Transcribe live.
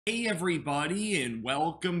Hey everybody, and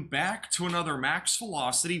welcome back to another Max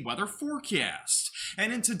Velocity weather forecast.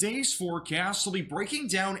 And in today's forecast, we'll be breaking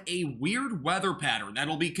down a weird weather pattern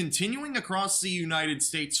that'll be continuing across the United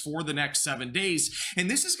States for the next 7 days. And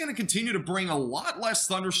this is going to continue to bring a lot less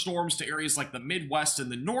thunderstorms to areas like the Midwest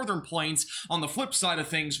and the Northern Plains. On the flip side of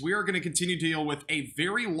things, we are going to continue to deal with a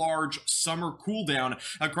very large summer cool down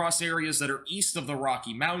across areas that are east of the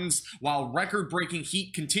Rocky Mountains, while record-breaking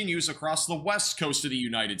heat continues across the west coast of the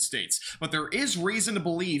United States. But there is reason to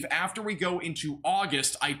believe after we go into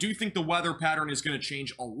August, I do think the weather pattern is going to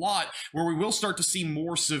change a lot, where we will start to see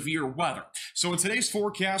more severe weather. So in today's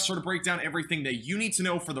forecast, sort of break down everything that you need to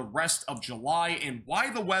know for the rest of July and why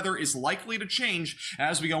the weather is likely to change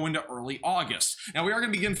as we go into early August. Now we are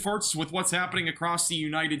going to begin first with what's happening across the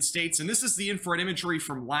United States, and this is the infrared imagery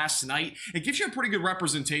from last night. It gives you a pretty good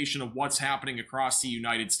representation of what's happening across the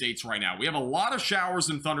United States right now. We have a lot of showers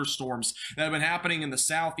and thunderstorms that have been happening in the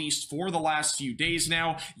southeast for the last few days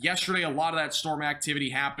now. Yesterday, a lot of that storm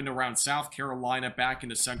activity happened around South Carolina back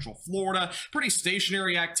into central Florida. Pretty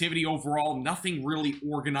stationary activity overall, nothing really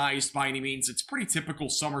organized by any means. It's pretty typical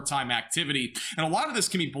summertime activity, and a lot of this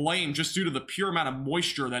can be blamed just due to the pure amount of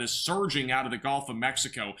moisture that is surging out of the Gulf of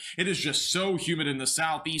Mexico. It is just so humid in the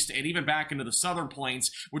southeast and even back into the southern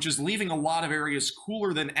plains, which is leaving a lot of areas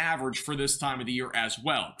cooler than average for this time of the year as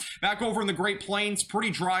well. Back over in the Great Plains,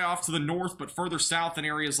 pretty dry off to the north, but further south in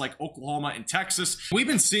areas like Oklahoma and Texas, we've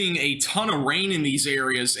been seeing a ton of rain in these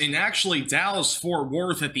areas, and actually Dallas-Fort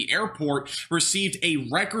Worth at the airport received a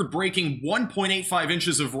record-breaking 1.85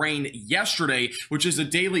 inches of rain yesterday, which is a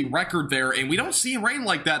daily record there, and we don't see rain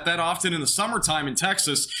like that often in the summertime in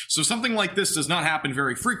Texas, so something like this does not happen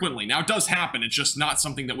very frequently. Now, it does happen, it's just not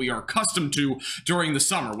something that we are accustomed to during the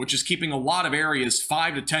summer, which is keeping a lot of areas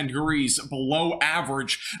 5 to 10 degrees below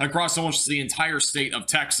average across almost the entire state of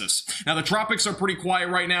Texas. Now, the tropics are pretty quiet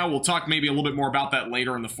right now. We'll talk maybe a little bit more about that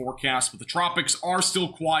later in the forecast, but the tropics are still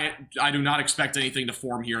quiet. I do not expect anything to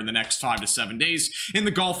form here in the next 5 to 7 days in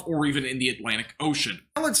the Gulf or even in the Atlantic Ocean.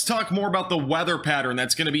 Now let's talk more about the weather pattern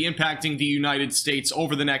that's going to be impacting the United States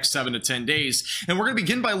over the next 7 to 10 days. And we're going to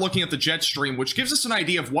begin by looking at the jet stream, which gives us an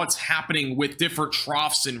idea of what's happening with different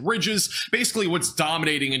troughs and ridges, basically what's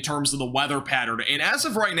dominating in terms of the weather pattern. And as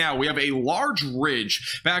of right now, we have a large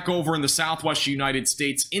ridge back over in the southwest United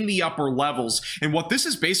States in the upper levels. And what this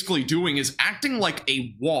is basically doing is acting like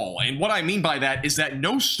a wall. And what I mean by that is that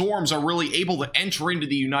no storms are really able to enter into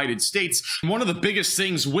the United States. And one of the biggest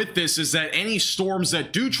things with this is that any storms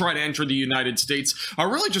that do try to enter the United States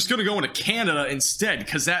are really just going to go into Canada instead,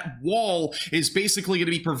 because that wall is basically going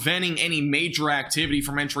to be preventing any major activity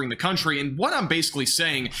from entering the country. And what I'm basically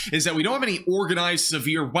saying is that we don't have any organized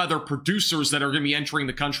severe weather producers that are going to be entering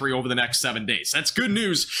the country over the next 7 days. That's good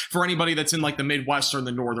news for anybody that's in like the Midwest or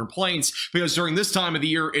the Northern Plains, because during this time of the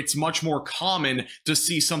year, it's much more common to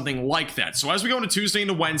see something like that. So as we go into Tuesday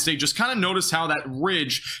into Wednesday, just kind of notice how that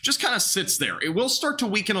ridge just kind of sits there. It will start to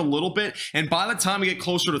weaken a little bit, and by the time we get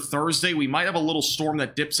closer to Thursday, we might have a little storm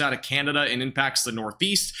that dips out of Canada and impacts the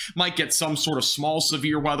Northeast. Might get some sort of small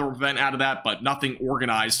severe weather event out of that, but nothing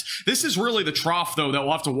organized. This is really the trough, though, that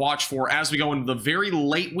we'll have to watch for as we go into the very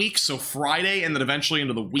late week, so Friday and then eventually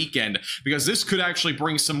into the weekend, because this could actually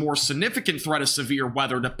bring some more significant threat of severe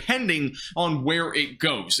weather depending on where it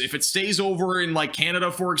goes. If it stays over in like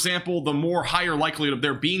Canada, for example, the more higher likelihood of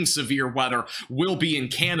there being severe weather will be in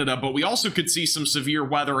Canada, but we also could see some severe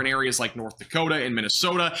weather in areas like North Dakota and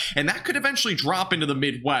Minnesota, and that could eventually drop into the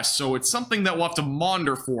Midwest, so it's something that we'll have to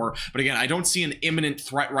monitor for. But again, I don't see an imminent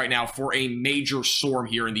threat right now for a major storm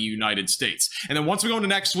here in the United States. And then once we go into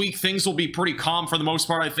next week, things will be pretty calm for the most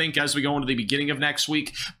part, I think, as we go into the beginning of next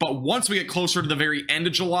week. But once we get closer to the very end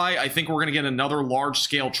of July, I think we're going to get another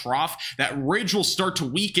large-scale trough. That ridge will start to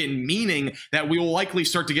weaken, meaning that we will likely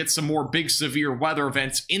start to get some more big severe weather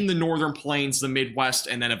events in the Northern Plains, the Midwest,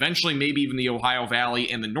 and then eventually maybe even the Ohio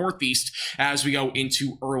Valley and the Northeast as we go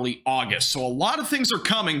into early August. So a lot of things are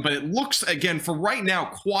coming, but it looks, again, for right now,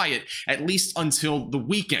 quiet, at least until the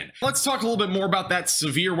weekend. Let's talk a little bit more about that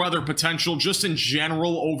severe weather potential just in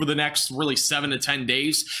general over the next really 7 to 10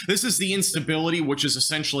 days. This is the instability, which is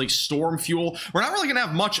essentially storm fuel. We're not really going to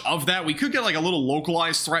have much of that. We could get like a little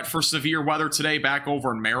localized threat for severe weather today back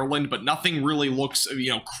over in Maryland, but nothing really looks,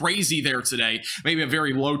 crazy there today. Maybe a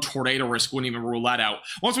very low tornado risk, wouldn't even rule that out.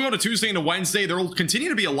 Once we go to Tuesday into Wednesday, there will continue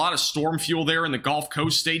to be a lot of storm fuel there in the Gulf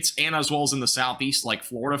Coast states and as well as in the southeast, like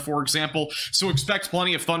Florida, for example. So expect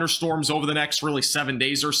plenty of thunderstorms over the next really 7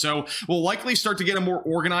 days or so. We'll likely start to get a more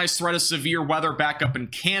organized threat of severe weather back up in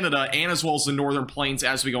Canada and as well as the Northern Plains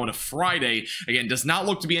as we go into Friday. Again, does not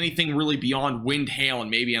look to be anything really beyond wind, hail, and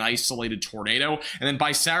maybe an isolated tornado. And then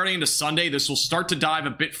by Saturday into Sunday, this will start to dive a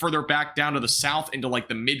bit further back down to the south into like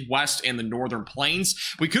the Midwest and the northern plains.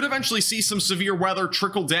 We could eventually see some severe weather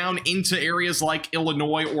trickle down into areas like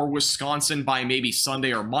Illinois or Wisconsin by maybe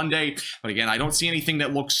Sunday or Monday. But again, I don't see anything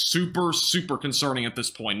that looks super concerning at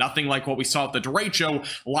this point. Nothing like what we saw at the derecho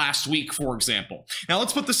last week, for example. Now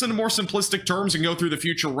let's put this into more simplistic terms and go through the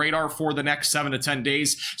future radar for the next 7 to 10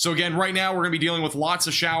 days. So again, right now we're going to be dealing with lots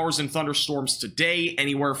of showers and thunderstorms today,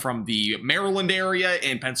 anywhere from the Maryland area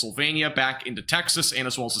and Pennsylvania back into Texas and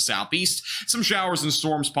as well as the southeast. Some showers and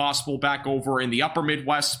storms possible back over in the upper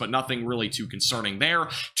Midwest, but nothing really too concerning there.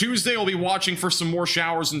 Tuesday, we'll be watching for some more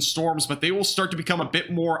showers and storms, but they will start to become a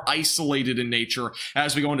bit more isolated in nature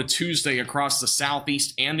as we go into Tuesday across the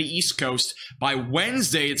southeast and the east coast. By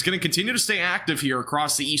Wednesday, it's going to continue to stay active here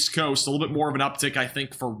across the east coast. A little bit more of an uptick, I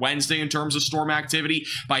think, for Wednesday in terms of storm activity.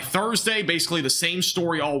 By Thursday, basically the same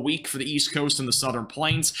story all week for the east coast and the southern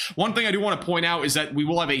plains. One thing I do want to point out is that we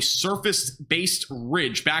will have a surface-based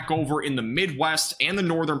ridge back over in the Midwest and the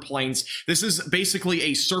northern plains. This is basically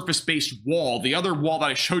a surface-based wall. The other wall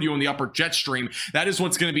that I showed you in the upper jet stream, that is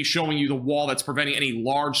what's going to be showing you the wall that's preventing any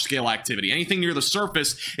large-scale activity. Anything near the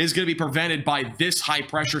surface is going to be prevented by this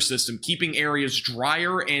high-pressure system, keeping areas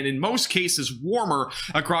drier and in most cases warmer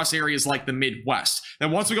across areas like the Midwest.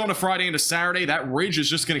 Then once we go into Friday into Saturday, that ridge is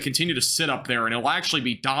just going to continue to sit up there and it'll actually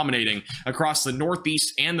be dominating across the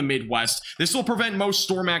Northeast and the Midwest. This will prevent most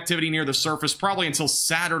storm activity near the surface probably until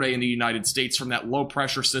Saturday in the United States from that low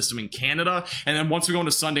pressure system in Canada. And then once we go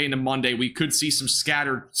into Sunday into Monday, we could see some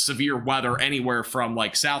scattered severe weather anywhere from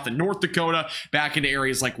like South and North Dakota back into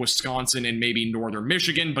areas like Wisconsin and maybe northern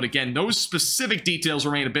Michigan. But again, those specific details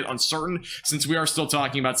remain a bit uncertain since we are still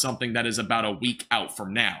talking about something that is about a week out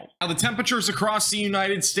from now. Now, the temperatures across the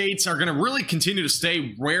United States are going to really continue to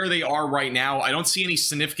stay where they are right now. I don't see any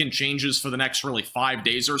significant changes for the next really 5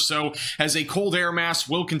 days or so, as a cold air mass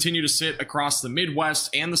will continue to sit across the Midwest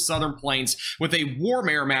and the southern plains, with a warm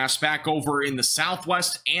air mass back over in the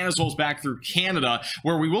Southwest and as well as back through Canada,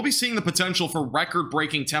 where we will be seeing the potential for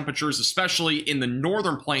record-breaking temperatures, especially in the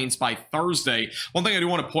northern plains by Thursday. One thing I do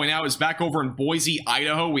want to point out is back over in Boise,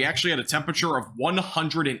 Idaho, we actually had a temperature of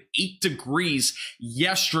 108 degrees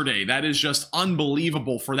yesterday. That is just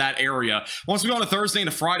unbelievable for that area. Once we go on to Thursday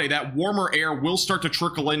into Friday, that warmer air will start to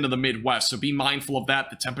trickle into the Midwest, so be mindful of that.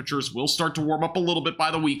 The temperatures will start to warm up a little bit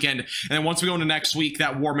by the weekend, and then once we go into next week,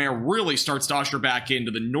 that warm air really starts to usher back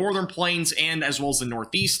into the northern plains and as well as the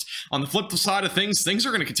Northeast. On the flip side of things are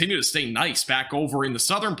going to continue to stay nice back over in the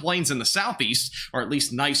southern plains and the Southeast, or at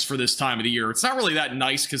least nice for this time of the year. It's not really that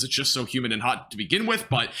nice because it's just so humid and hot to begin with,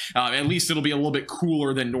 but at least it'll be a little bit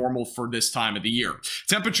cooler than normal for this time of the year.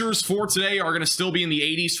 Temperatures for today are going to still be in the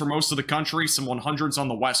 80s for most of the country, some 100s on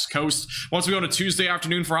the west coast. Once we go to Tuesday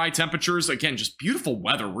afternoon for high temperatures, again, just beautiful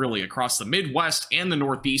weather really across the Midwest and the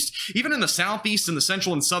Northeast. Even in the Southeast and the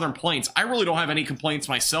central and southern plains, I really don't have any complaints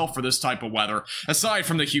myself for this type of weather. Aside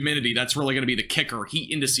from the humidity, that's really going to be the kicker.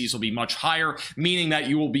 Heat indices will be much higher, meaning that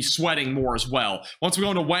you will be sweating more as well. Once we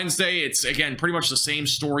go into Wednesday, it's again pretty much the same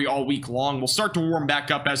story all week long. We'll start to warm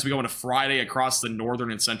back up as we go into Friday across the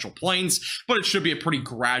northern and central plains, but it should be a pretty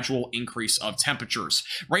gradual increase of temperatures.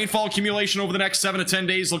 Rainfall accumulation over the next 7 to 10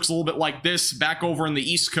 days looks a little bit like this, back over in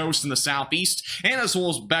the east coast and the southeast, and as well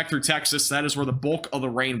as back through Texas. That is where the bulk of the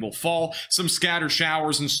rain will fall. Some scattered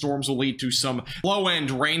showers and storms will lead to some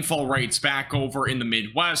low-end rainfall rates back over in the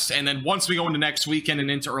Midwest, and then once we go into next weekend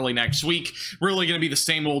and into early next week, really going to be the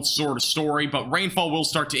same old sort of story, but rainfall will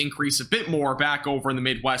start to increase a bit more back over in the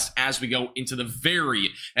Midwest as we go into the very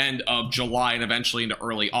end of July and eventually into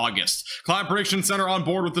early August. Cloud Prediction Center on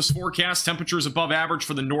board with this forecast. Temperatures above average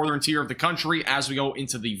for the northern tier of the country as we go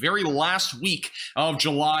into the very last week of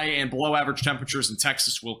July, and below average temperatures in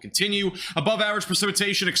Texas will continue. Above average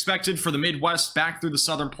precipitation expected for the Midwest back through the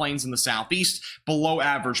southern plains and the southeast. Below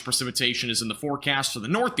average precipitation is in the forecast for the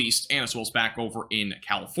Northeast and as well as back over in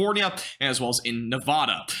California and as well as in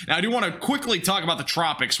Nevada. Now, I do want to quickly talk about the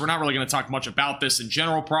tropics. We're not really going to talk much about this in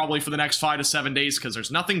general probably for the next 5 to 7 days because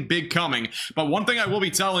there's nothing big coming, but one thing I will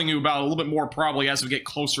be telling you about a little bit more probably as we get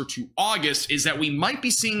closer to August is that we might be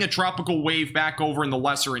seeing a tropical wave back over in the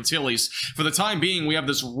Lesser Antilles. For the time being, we have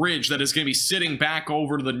this ridge that is going to be sitting back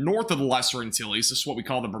over to the north of the Lesser Antilles. This is what we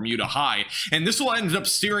call the Bermuda High, and this will end up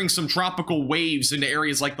steering some tropical waves into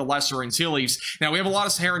areas like the Lesser Antilles. Now, we have a lot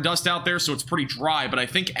of Saharan dust out there, so it's pretty dry, but I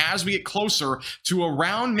think as we get closer to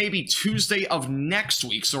around maybe Tuesday of next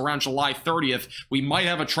week, so around July 30th, we might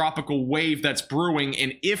have a tropical wave that's brewing,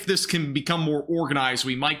 and if this can become more organized,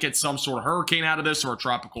 we might get some sort of hurricane out of this or a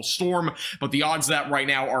tropical storm, but the odds of that right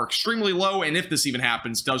now are extremely low, and if this even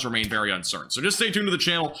happens, does remain very uncertain. So just stay tuned to the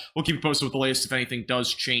channel. We'll keep you posted with the latest if anything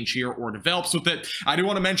does change here or develops with it. I do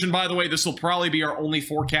want to to mention, by the way, this will probably be our only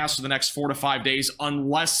forecast for the next 4 to 5 days,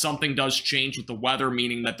 unless something does change with the weather,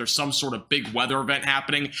 meaning that there's some sort of big weather event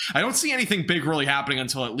happening. I don't see anything big really happening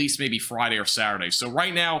until at least maybe Friday or Saturday. So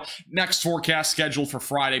right now, next forecast scheduled for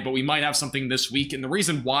Friday, but we might have something this week. And the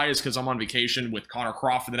reason why is because I'm on vacation with Connor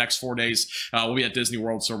Croft for the next 4 days. We'll be at Disney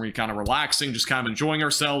World, so we're kind of relaxing, just kind of enjoying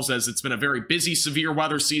ourselves, as it's been a very busy, severe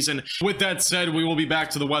weather season. With that said, we will be back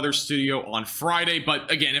to the weather studio on Friday.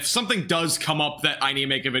 But again, if something does come up that I need to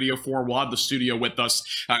make a video for, we'll have the studio with us,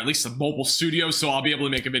 at least the mobile studio, so I'll be able to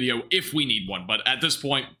make a video if we need one. But at this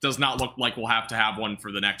point, does not look like we'll have to have one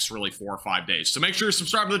for the next really 4 or 5 days. So make sure you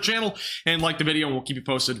subscribe to the channel and like the video, and we'll keep you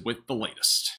posted with the latest.